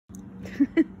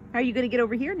How are you going to get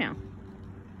over here now?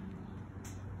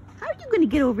 How are you going to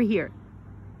get over here?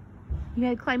 You got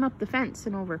to climb up the fence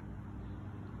and over.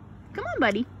 Come on,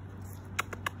 buddy.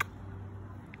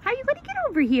 How are you going to get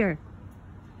over here?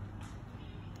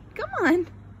 Come on.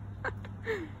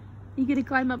 You going to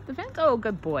climb up the fence? Oh,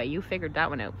 good boy. You figured that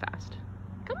one out fast.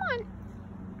 Come on.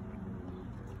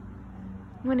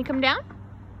 You want to come down?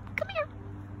 Come here.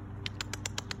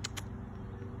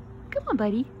 Come on,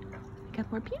 buddy. I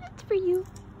got more peanuts for you.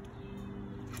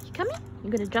 You coming? You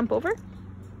going to jump over?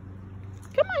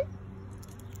 Come on.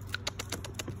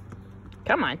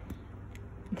 Come on.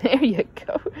 There you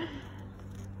go.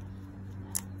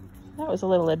 That was a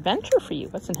little adventure for you,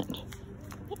 wasn't it?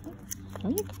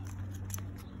 There you go.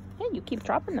 Yeah, you keep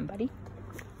dropping them, buddy.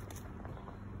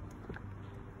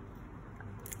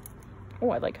 Oh,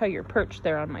 I like how you're perched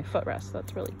there on my footrest.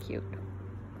 That's really cute.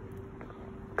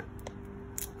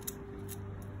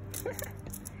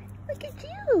 Look at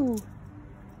you.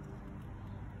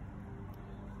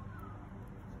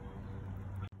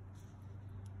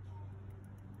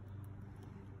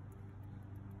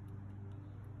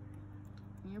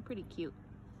 You're pretty cute.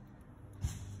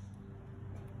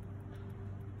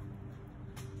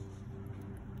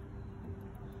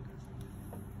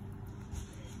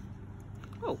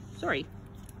 Oh, sorry.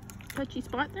 Touchy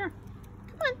spot there.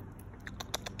 Come on.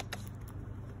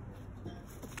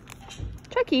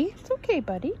 Chucky, it's okay,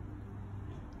 buddy.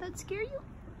 That scare you?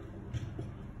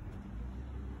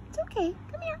 It's okay.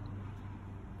 Come here.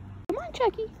 Come on,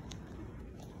 Chucky.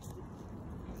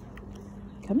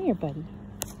 Come here, buddy.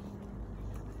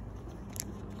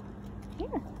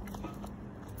 Here.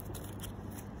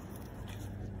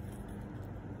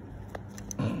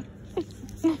 Come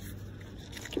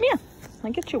here.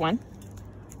 I'll get you one.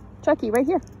 Chucky, right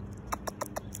here.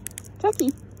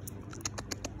 Chucky.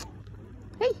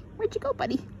 Hey, where'd you go,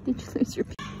 buddy? Did you lose your...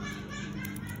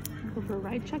 Go for a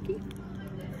ride, Chucky?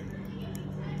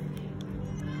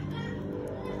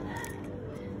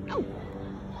 Oh.